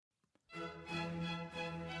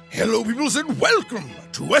Hello, peoples, and welcome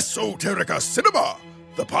to Esoterica Cinema,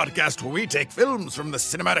 the podcast where we take films from the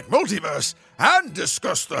cinematic multiverse and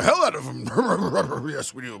discuss the hell out of them.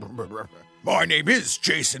 Yes, we do. My name is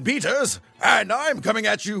Jason Peters, and I'm coming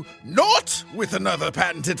at you not with another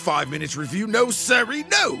patented 5-minute review, no sirree,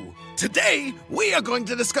 no. Today, we are going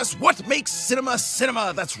to discuss what makes cinema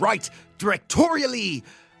cinema. That's right, directorially,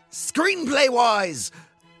 screenplay-wise,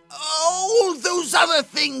 all those other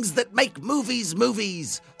things that make movies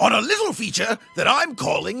movies, on a little feature that I'm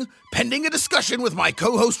calling, pending a discussion with my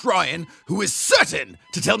co-host Ryan, who is certain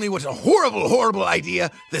to tell me what a horrible, horrible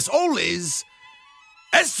idea this all is,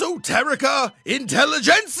 Esoterica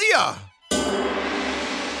Intelligentsia!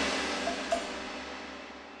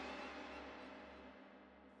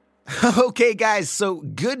 Okay, guys, so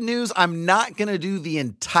good news. I'm not going to do the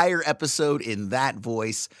entire episode in that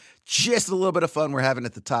voice. Just a little bit of fun we're having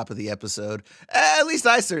at the top of the episode. At least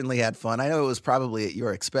I certainly had fun. I know it was probably at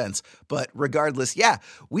your expense, but regardless, yeah,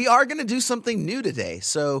 we are going to do something new today.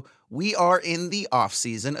 So we are in the off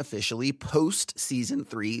season officially, post season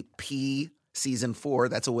 3, season 4.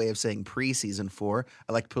 That's a way of saying pre-season 4.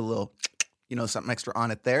 I like to put a little, something extra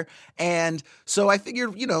on it there. And so I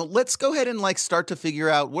figured, let's go ahead and start to figure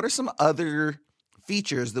out what are some other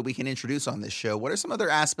features that we can introduce on this show. What are some other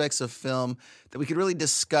aspects of film that we could really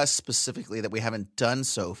discuss specifically that we haven't done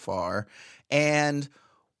so far? And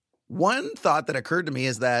one thought that occurred to me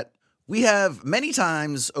is that we have many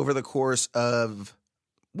times over the course of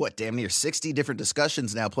damn near 60 different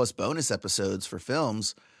discussions now, plus bonus episodes for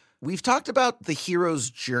films, we've talked about the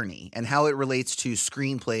hero's journey and how it relates to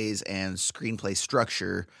screenplays and screenplay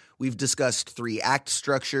structure. We've discussed 3-act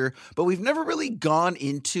structure, but we've never really gone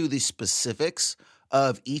into the specifics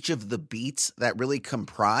of each of the beats that really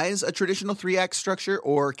comprise a traditional 3-act structure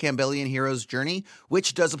or Campbellian hero's journey,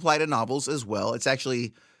 which does apply to novels as well. It's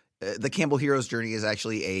actually, the Campbell hero's journey is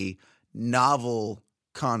actually a novel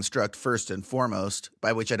construct first and foremost,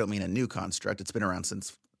 by which I don't mean a new construct. It's been around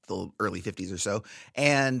since the early 50s or so.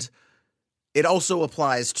 And it also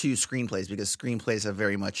applies to screenplays because screenplays have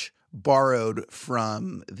very much borrowed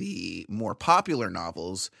from the more popular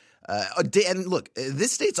novels. And look,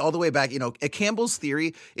 this dates all the way back, Campbell's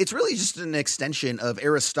theory, it's really just an extension of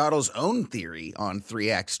Aristotle's own theory on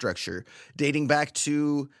 3-act structure, dating back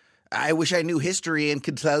to, I wish I knew history and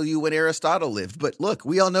could tell you when Aristotle lived. But look,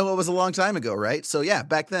 we all know it was a long time ago, right? So yeah,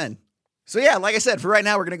 back then. So yeah, like I said, for right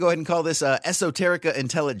now, we're going to go ahead and call this Esoterica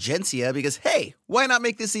Intelligentsia because, hey, why not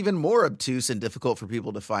make this even more obtuse and difficult for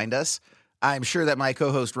people to find us? I'm sure that my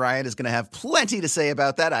co-host Ryan is going to have plenty to say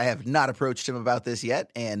about that. I have not approached him about this yet,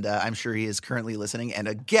 and I'm sure he is currently listening and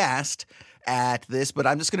aghast at this, but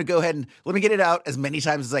I'm just going to go ahead and let me get it out as many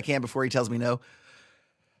times as I can before he tells me no.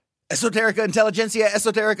 Esoterica Intelligentsia,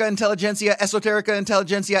 Esoterica Intelligentsia, Esoterica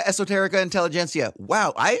Intelligentsia, Esoterica Intelligentsia.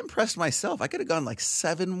 Wow, I impressed myself. I could have gone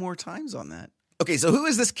 7 more times on that. Okay, so who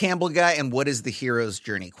is this Campbell guy and what is the hero's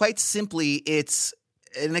journey? Quite simply, it's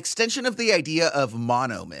an extension of the idea of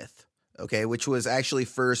monomyth, okay, which was actually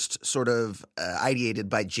first sort of ideated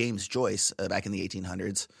by James Joyce back in the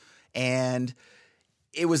 1800s. And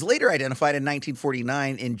it was later identified in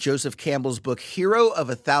 1949 in Joseph Campbell's book, Hero of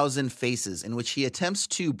a Thousand Faces, in which he attempts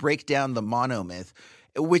to break down the monomyth,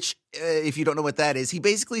 which, if you don't know what that is, he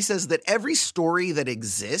basically says that every story that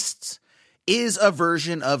exists is a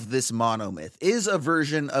version of this monomyth, is a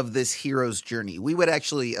version of this hero's journey. We would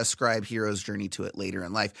actually ascribe hero's journey to it later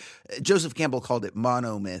in life. Joseph Campbell called it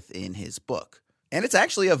monomyth in his book. And it's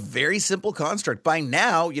actually a very simple construct. By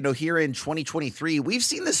now, here in 2023, we've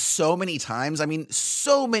seen this so many times. I mean,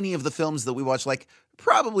 so many of the films that we watch,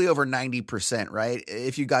 probably over 90%, right?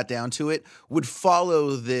 If you got down to it, would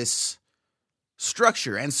follow this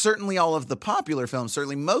structure. And certainly all of the popular films,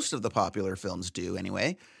 certainly most of the popular films do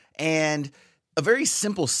anyway. And a very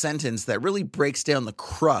simple sentence that really breaks down the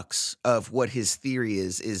crux of what his theory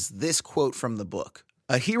is this quote from the book.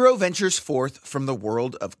 A hero ventures forth from the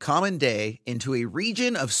world of common day into a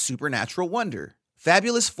region of supernatural wonder.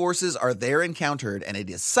 Fabulous forces are there encountered and a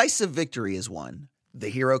decisive victory is won. The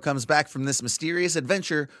hero comes back from this mysterious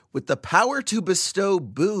adventure with the power to bestow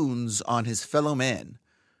boons on his fellow man.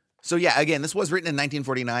 So yeah, again, this was written in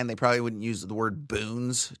 1949. They probably wouldn't use the word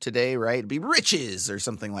boons today, right? It'd be riches or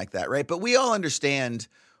something like that, right? But we all understand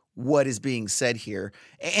what is being said here.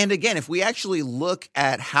 And again, if we actually look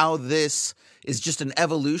at how this is just an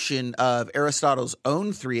evolution of Aristotle's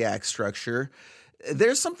own 3-act structure,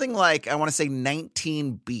 there's something like, I want to say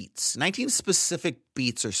 19 beats, 19 specific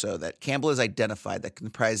beats or so that Campbell has identified that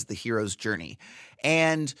comprise the hero's journey.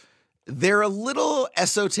 And they're a little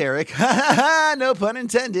esoteric, no pun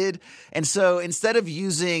intended. And so instead of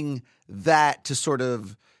using that to sort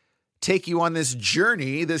of take you on this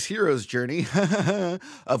journey, this hero's journey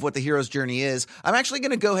of what the hero's journey is, I'm actually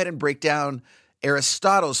going to go ahead and break down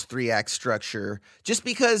Aristotle's three-act structure, just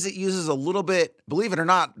because it uses a little bit, believe it or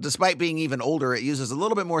not, despite being even older, it uses a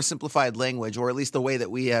little bit more simplified language, or at least the way that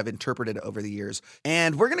we have interpreted it over the years.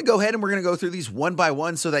 And we're going to go ahead and we're going to go through these one by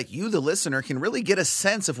one so that you, the listener, can really get a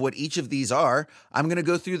sense of what each of these are. I'm going to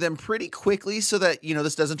go through them pretty quickly so that,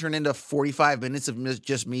 this doesn't turn into 45 minutes of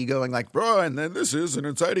just me going like, bro, and then this is an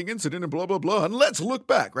inciting incident and blah, blah, blah, and let's look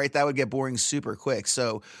back, right? That would get boring super quick.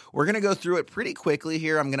 So we're going to go through it pretty quickly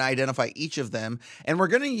here. I'm going to identify each of them. And we're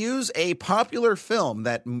going to use a popular film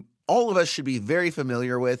that all of us should be very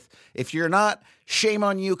familiar with. If you're not, shame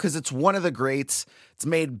on you, because it's one of the greats. It's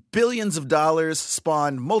made billions of dollars,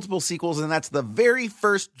 spawned multiple sequels, and that's the very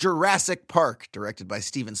first Jurassic Park, directed by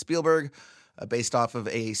Steven Spielberg, based off of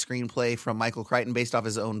a screenplay from Michael Crichton, based off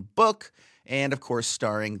his own book, and of course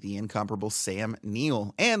starring the incomparable Sam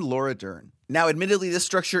Neill and Laura Dern. Now, admittedly, this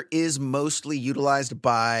structure is mostly utilized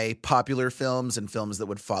by popular films and films that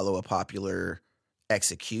would follow a popular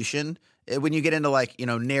execution. When you get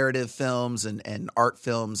into narrative films and art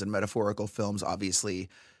films and metaphorical films, obviously,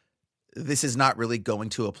 this is not really going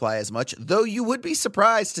to apply as much, though you would be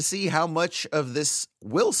surprised to see how much of this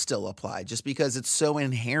will still apply, just because it's so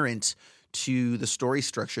inherent to the story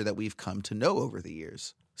structure that we've come to know over the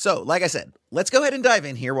years. So, like I said, let's go ahead and dive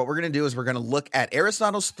in here. What we're going to do is we're going to look at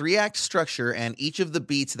Aristotle's three-act structure and each of the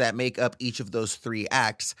beats that make up each of those three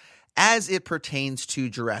acts as it pertains to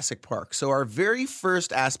Jurassic Park. So our very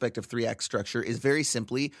first aspect of three-act structure is very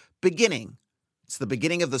simply beginning. It's the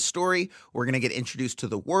beginning of the story. We're going to get introduced to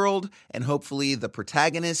the world and hopefully the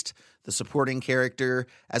protagonist, the supporting character,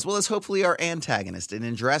 as well as hopefully our antagonist. And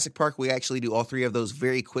in Jurassic Park, we actually do all three of those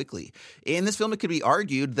very quickly. In this film, it could be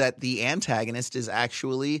argued that the antagonist is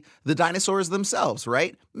actually the dinosaurs themselves,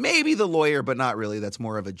 right? Maybe the lawyer, but not really. That's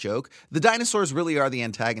more of a joke. The dinosaurs really are the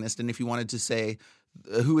antagonist. And if you wanted to say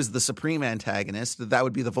who is the supreme antagonist, that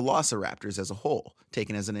would be the velociraptors as a whole,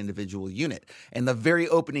 taken as an individual unit. And the very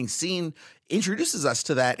opening scene introduces us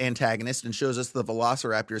to that antagonist and shows us the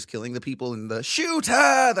velociraptors killing the people in the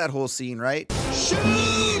shoot-ah, that whole scene, right?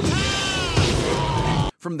 Shoot-ah!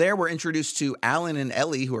 From there, we're introduced to Alan and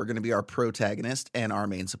Ellie, who are going to be our protagonist and our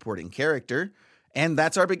main supporting character. And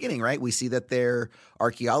that's our beginning, right? We see that they're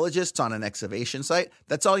archaeologists on an excavation site.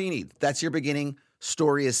 That's all you need. That's your beginning.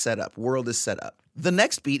 Story is set up. World is set up. The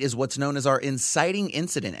next beat is what's known as our inciting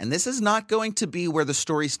incident. And this is not going to be where the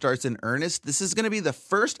story starts in earnest. This is going to be the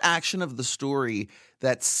first action of the story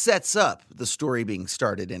that sets up the story being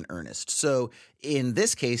started in earnest. So in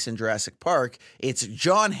this case, in Jurassic Park, it's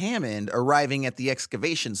John Hammond arriving at the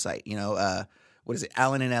excavation site. What is it?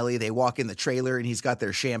 Alan and Ellie, they walk in the trailer and he's got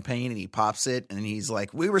their champagne and he pops it and he's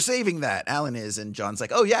like, we were saving that. Alan is. And John's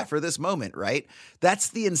like, oh yeah, for this moment, right? That's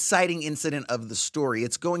the inciting incident of the story.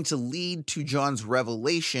 It's going to lead to John's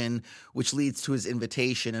revelation, which leads to his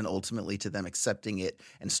invitation and ultimately to them accepting it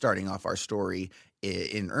and starting off our story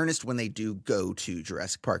in earnest when they do go to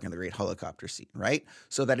Jurassic Park in the great helicopter scene, right?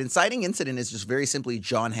 So that inciting incident is just very simply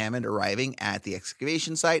John Hammond arriving at the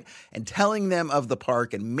excavation site and telling them of the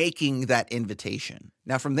park and making that invitation.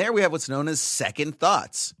 Now from there, we have what's known as second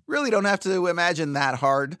thoughts. Really don't have to imagine that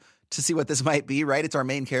hard to see what this might be, right? It's our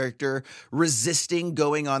main character resisting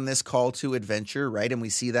going on this call to adventure, right? And we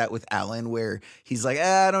see that with Alan where he's like,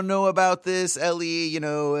 I don't know about this, Ellie,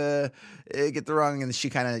 get the wrong. And she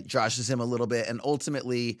kind of joshes him a little bit and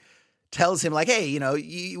ultimately tells him like, hey,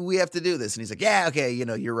 we have to do this. And he's like, yeah, okay,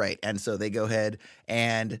 you're right. And so they go ahead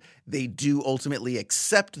and they do ultimately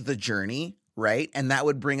accept the journey, right? And that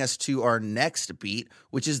would bring us to our next beat,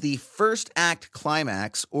 which is the first act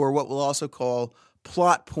climax, or what we'll also call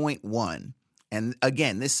plot point one. And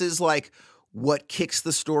again, this is like what kicks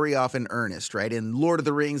the story off in earnest, right? In Lord of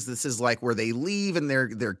the Rings, this is like where they leave and they're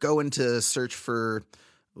going to search for,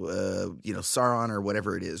 Sauron or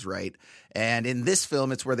whatever it is, right? And in this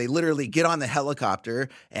film, it's where they literally get on the helicopter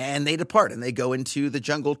and they depart and they go into the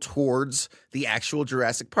jungle towards the actual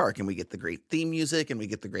Jurassic Park. And we get the great theme music and we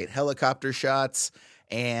get the great helicopter shots.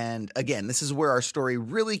 And again, this is where our story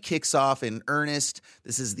really kicks off in earnest.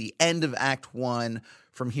 This is the end of Act 1.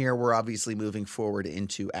 From here, we're obviously moving forward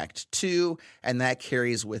into Act 2, and that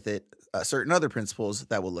carries with it certain other principles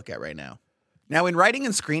that we'll look at right now. Now, in writing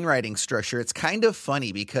and screenwriting structure, it's kind of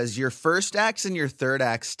funny because your first acts and your third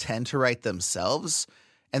acts tend to write themselves.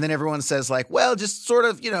 And then everyone says like, well, just sort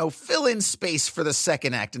of, fill in space for the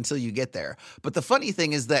second act until you get there. But the funny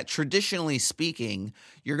thing is that traditionally speaking,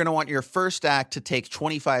 you're going to want your first act to take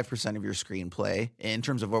 25% of your screenplay in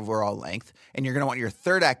terms of overall length. And you're going to want your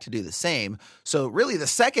third act to do the same. So really the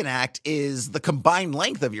second act is the combined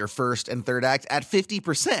length of your first and third act at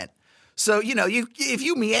 50%. So, if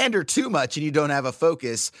you meander too much and you don't have a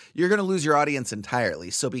focus, you're going to lose your audience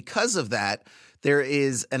entirely. So because of that, there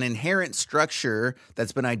is an inherent structure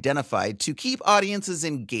that's been identified to keep audiences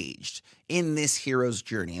engaged in this hero's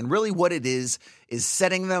journey. And really what it is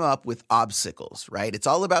setting them up with obstacles, right? It's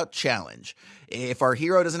all about challenge. If our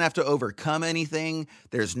hero doesn't have to overcome anything,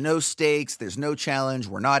 there's no stakes, there's no challenge,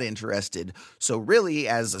 we're not interested. So really,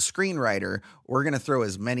 as a screenwriter, we're going to throw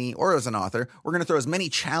as many, or as an author, we're going to throw as many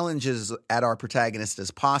challenges at our protagonist as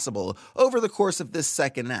possible over the course of this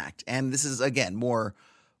second act. And this is, again, more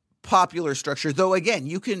popular structure, though again,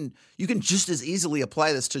 you can just as easily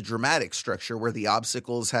apply this to dramatic structure where the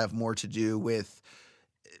obstacles have more to do with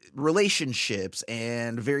relationships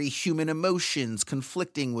and very human emotions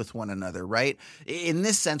conflicting with one another, right? In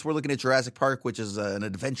this sense, we're looking at Jurassic Park, which is an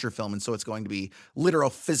adventure film, and so it's going to be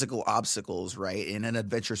literal physical obstacles, right, in an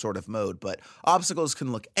adventure sort of mode, but obstacles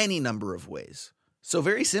can look any number of ways. So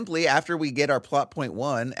very simply, after we get our plot point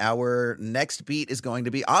 1, our next beat is going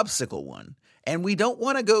to be obstacle 1. And we don't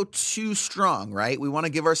want to go too strong, right? We want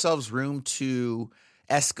to give ourselves room to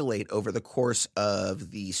escalate over the course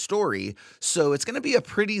of the story. So it's going to be a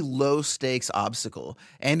pretty low stakes obstacle.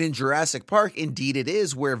 And in Jurassic Park, indeed it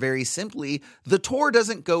is, where very simply the tour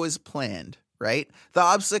doesn't go as planned, right? The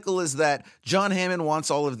obstacle is that John Hammond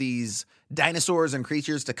wants all of these dinosaurs and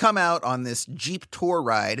creatures to come out on this Jeep tour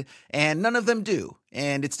ride, and none of them do.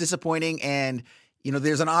 And it's disappointing. And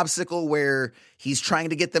there's an obstacle where he's trying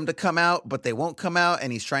to get them to come out, but they won't come out,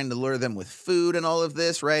 and he's trying to lure them with food and all of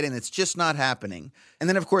this, right? And it's just not happening. And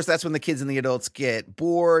then, of course, that's when the kids and the adults get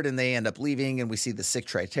bored and they end up leaving, and we see the sick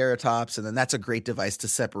Triceratops, and then that's a great device to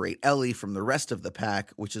separate Ellie from the rest of the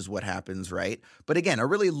pack, which is what happens, right? But again, a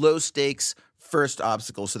really low-stakes first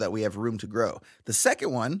obstacle so that we have room to grow. The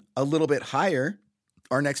second one, a little bit higher,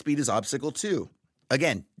 our next beat is obstacle 2.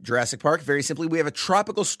 Again, Jurassic Park, very simply, we have a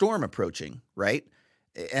tropical storm approaching, right?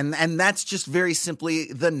 And that's just very simply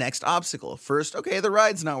the next obstacle. First, okay, the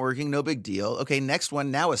ride's not working, no big deal. Okay, next one,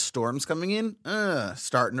 now a storm's coming in,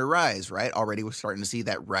 starting to rise, right? Already we're starting to see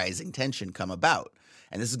that rising tension come about.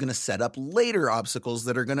 And this is going to set up later obstacles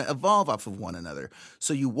that are going to evolve off of one another.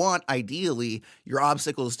 So you want, ideally, your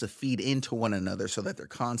obstacles to feed into one another so that they're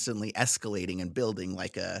constantly escalating and building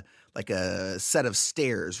like a set of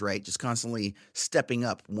stairs, right? Just constantly stepping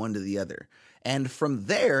up one to the other. And from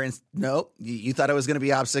there, nope, you thought it was going to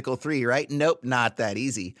be obstacle 3, right? Nope, not that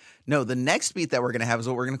easy. No, the next beat that we're going to have is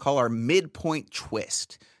what we're going to call our midpoint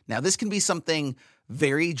twist. Now, this can be something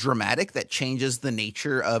very dramatic that changes the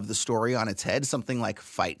nature of the story on its head, something like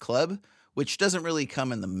Fight Club, which doesn't really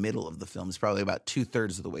come in the middle of the film. It's probably about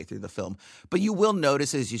 2/3 of the way through the film. But you will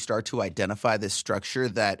notice as you start to identify this structure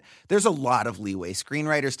that there's a lot of leeway.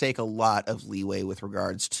 Screenwriters take a lot of leeway with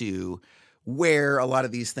regards to where a lot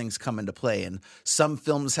of these things come into play. And some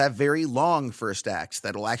films have very long first acts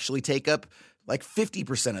that'll actually take up like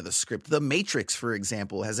 50% of the script. The Matrix, for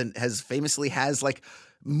example, has famously like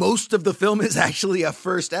most of the film is actually a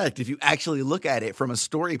first act if you actually look at it from a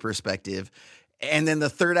story perspective. And then the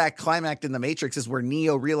third act climax in The Matrix is where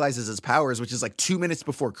Neo realizes his powers, which is like 2 minutes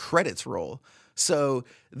before credits roll. So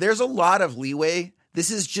there's a lot of leeway.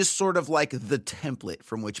 This is just sort of like the template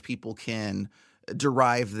from which people can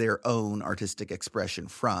derive their own artistic expression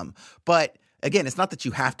from. But again, it's not that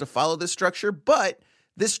you have to follow this structure, but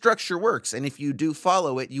this structure works, and if you do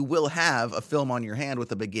follow it, you will have a film on your hand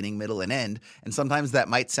with a beginning, middle, and end. And sometimes that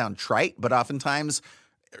might sound trite, but oftentimes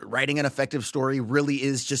writing an effective story really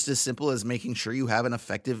is just as simple as making sure you have an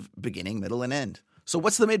effective beginning, middle, and end. So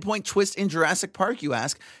what's the midpoint twist in Jurassic Park, you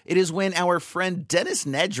ask? It is when our friend Dennis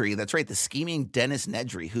Nedry, that's right, the scheming Dennis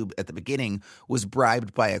Nedry, who at the beginning was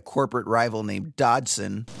bribed by a corporate rival named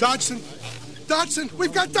Dodgson. Dodgson,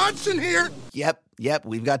 we've got Dodgson here. Yep,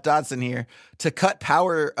 we've got Dodgson here to cut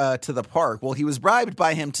power to the park. Well, he was bribed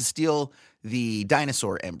by him to steal the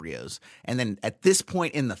dinosaur embryos. And then at this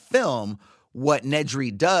point in the film, what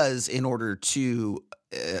Nedry does in order to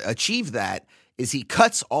achieve that is he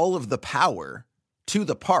cuts all of the power to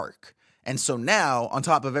the park. And so now, on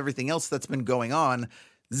top of everything else that's been going on,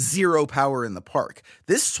 zero power in the park.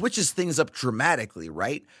 This switches things up dramatically,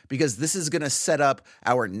 right? Because this is going to set up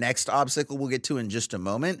our next obstacle we'll get to in just a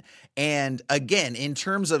moment. And again, in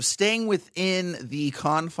terms of staying within the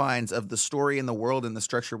confines of the story and the world and the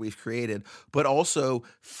structure we've created, but also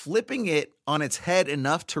flipping it on its head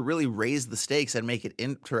enough to really raise the stakes and make it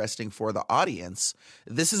interesting for the audience,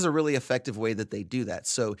 this is a really effective way that they do that.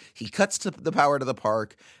 So he cuts to the power to the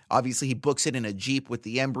park. Obviously, he books it in a Jeep with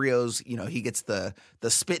the embryos. He gets the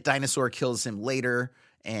spit dinosaur kills him later.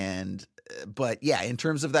 But yeah, in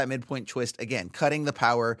terms of that midpoint twist, again, cutting the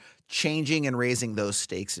power, changing and raising those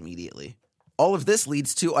stakes immediately. All of this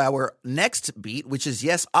leads to our next beat, which is,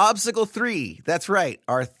 yes, obstacle 3. That's right.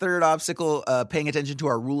 Our third obstacle, paying attention to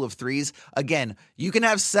our rule of threes. Again, you can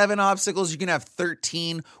have 7 obstacles. You can have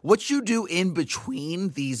 13. What you do in between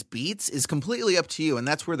these beats is completely up to you. And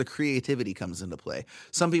that's where the creativity comes into play.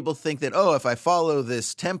 Some people think that, if I follow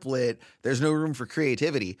this template, there's no room for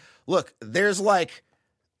creativity. Look, there's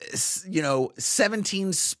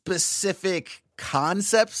 17 specific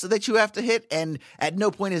concepts that you have to hit, and at no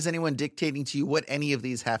point is anyone dictating to you what any of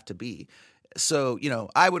these have to be. So,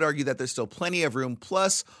 I would argue that there's still plenty of room,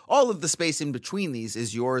 plus all of the space in between these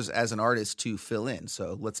is yours as an artist to fill in.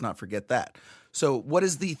 So let's not forget that. So what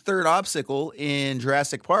is the third obstacle in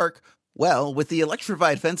Jurassic Park? Well, with the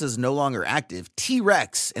electrified fences no longer active,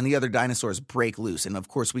 T-Rex and the other dinosaurs break loose. And of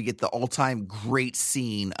course, we get the all-time great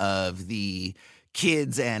scene of the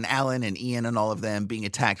kids and Alan and Ian and all of them being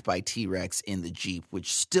attacked by T-Rex in the Jeep,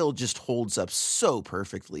 which still just holds up so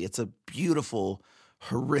perfectly. It's a beautiful,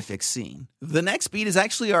 horrific scene. The next beat is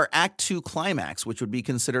actually our Act 2 climax, which would be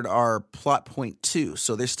considered our plot point 2.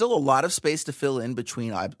 So there's still a lot of space to fill in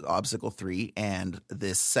between obstacle 3 and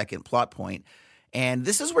this second plot point. And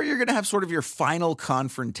this is where you're going to have sort of your final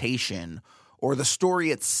confrontation, or the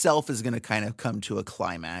story itself is going to kind of come to a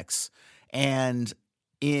climax. And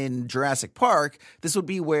in Jurassic Park, this would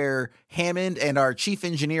be where Hammond and our chief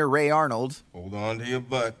engineer, Ray Arnold, hold on to your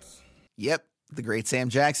butts. Yep, the great Sam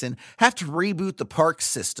Jackson, have to reboot the park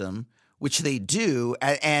system, which they do.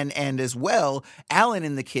 And as well, Alan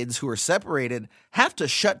and the kids who are separated have to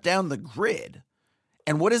shut down the grid.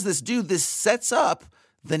 And what does this do? This sets up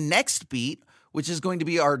the next beat, which is going to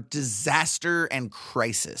be our disaster and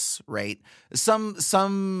crisis, right?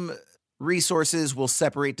 Some resources will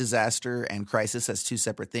separate disaster and crisis as two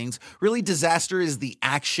separate things. Really, disaster is the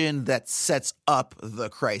action that sets up the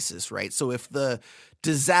crisis, right? So if the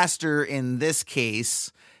disaster in this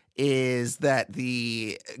case is that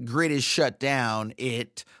the grid is shut down,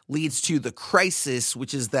 it leads to the crisis,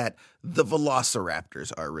 which is that the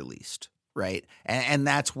velociraptors are released, right? And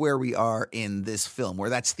that's where we are in this film,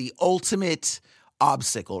 where that's the ultimate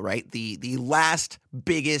obstacle, right? The last,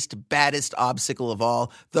 biggest, baddest obstacle of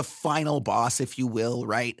all, the final boss, if you will,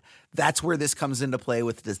 right? That's where this comes into play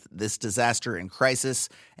with this disaster and crisis.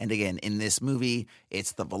 And again, in this movie,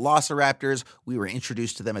 it's the velociraptors. We were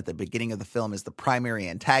introduced to them at the beginning of the film as the primary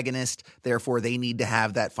antagonist. Therefore, they need to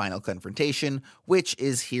have that final confrontation, which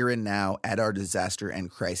is here and now at our disaster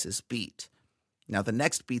and crisis beat. Now, the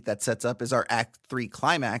next beat that sets up is our Act 3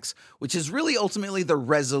 climax, which is really ultimately the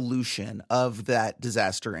resolution of that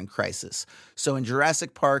disaster and crisis. So in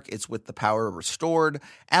Jurassic Park, it's with the power restored.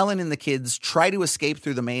 Alan and the kids try to escape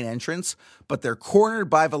through the main entrance, but they're cornered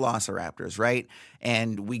by velociraptors, right?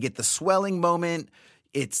 And we get the swelling moment.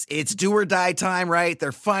 It's do or die time, right?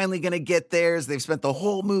 They're finally going to get theirs. They've spent the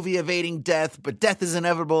whole movie evading death, but death is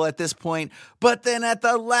inevitable at this point. But then at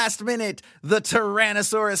the last minute, the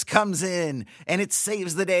Tyrannosaurus comes in and it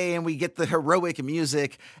saves the day, and we get the heroic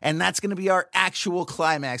music, and that's going to be our actual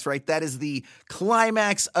climax, right? That is the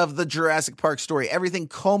climax of the Jurassic Park story. Everything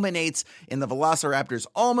culminates in the velociraptors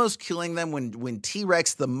almost killing them when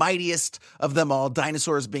T-Rex, the mightiest of them all,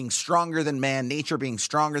 dinosaurs being stronger than man, nature being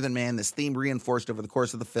stronger than man, this theme reinforced over the course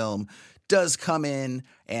of the film, does come in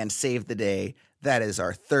and save the day. That is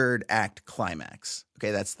our third act climax. Okay,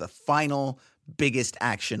 that's the final biggest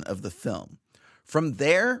action of the film. From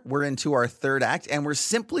there, we're into our third act, and we're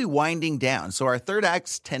simply winding down. So our third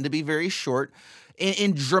acts tend to be very short.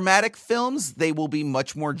 In dramatic films, they will be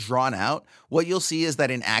much more drawn out. What you'll see is that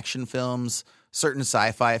in action films, certain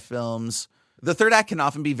sci-fi films, the third act can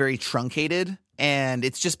often be very truncated. And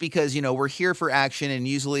it's just because, we're here for action, and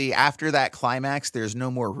usually after that climax, there's no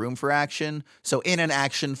more room for action. So in an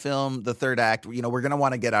action film, the third act, we're going to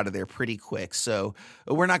want to get out of there pretty quick. So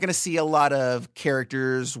we're not going to see a lot of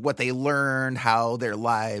characters, what they learned, how their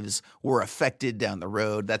lives were affected down the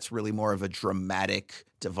road. That's really more of a dramatic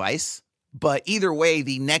device. But either way,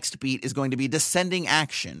 the next beat is going to be descending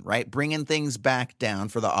action, right? Bringing things back down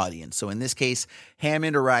for the audience. So in this case,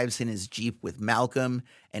 Hammond arrives in his Jeep with Malcolm,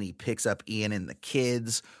 and he picks up Ian and the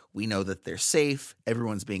kids. We know that they're safe.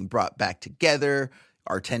 Everyone's being brought back together.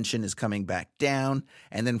 Our tension is coming back down.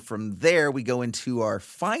 And then from there, we go into our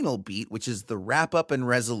final beat, which is the wrap up and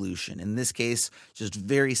resolution. In this case, just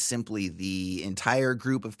very simply, the entire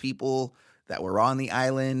group of people that were on the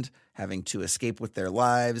island having to escape with their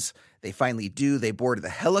lives. They finally do. They board the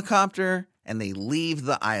helicopter and they leave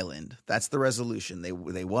the island. That's the resolution. They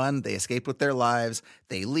won. They escaped with their lives.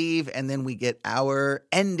 They leave, and then we get our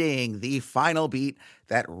ending, the final beat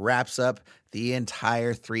that wraps up the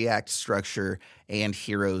entire 3-act structure and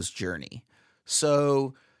hero's journey.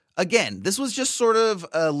 So Again, this was just sort of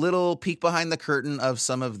a little peek behind the curtain of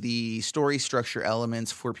some of the story structure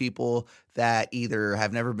elements for people that either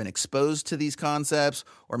have never been exposed to these concepts,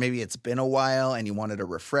 or maybe it's been a while and you wanted a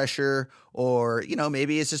refresher, or,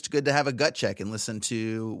 maybe it's just good to have a gut check and listen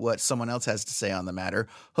to what someone else has to say on the matter.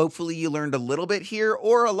 Hopefully you learned a little bit here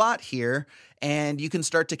or a lot here, and you can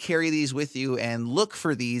start to carry these with you and look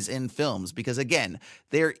for these in films, because again,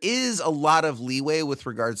 there is a lot of leeway with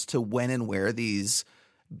regards to when and where these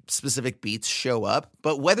specific beats show up,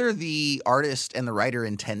 but whether the artist and the writer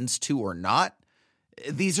intends to or not,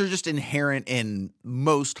 these are just inherent in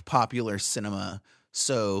most popular cinema.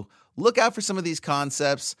 So look out for some of these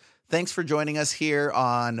concepts. Thanks for joining us here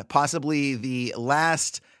on possibly the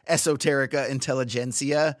last Esoterica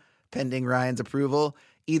Intelligentsia, pending Ryan's approval.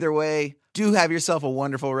 Either way, do have yourself a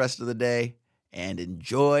wonderful rest of the day and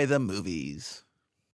enjoy the movies.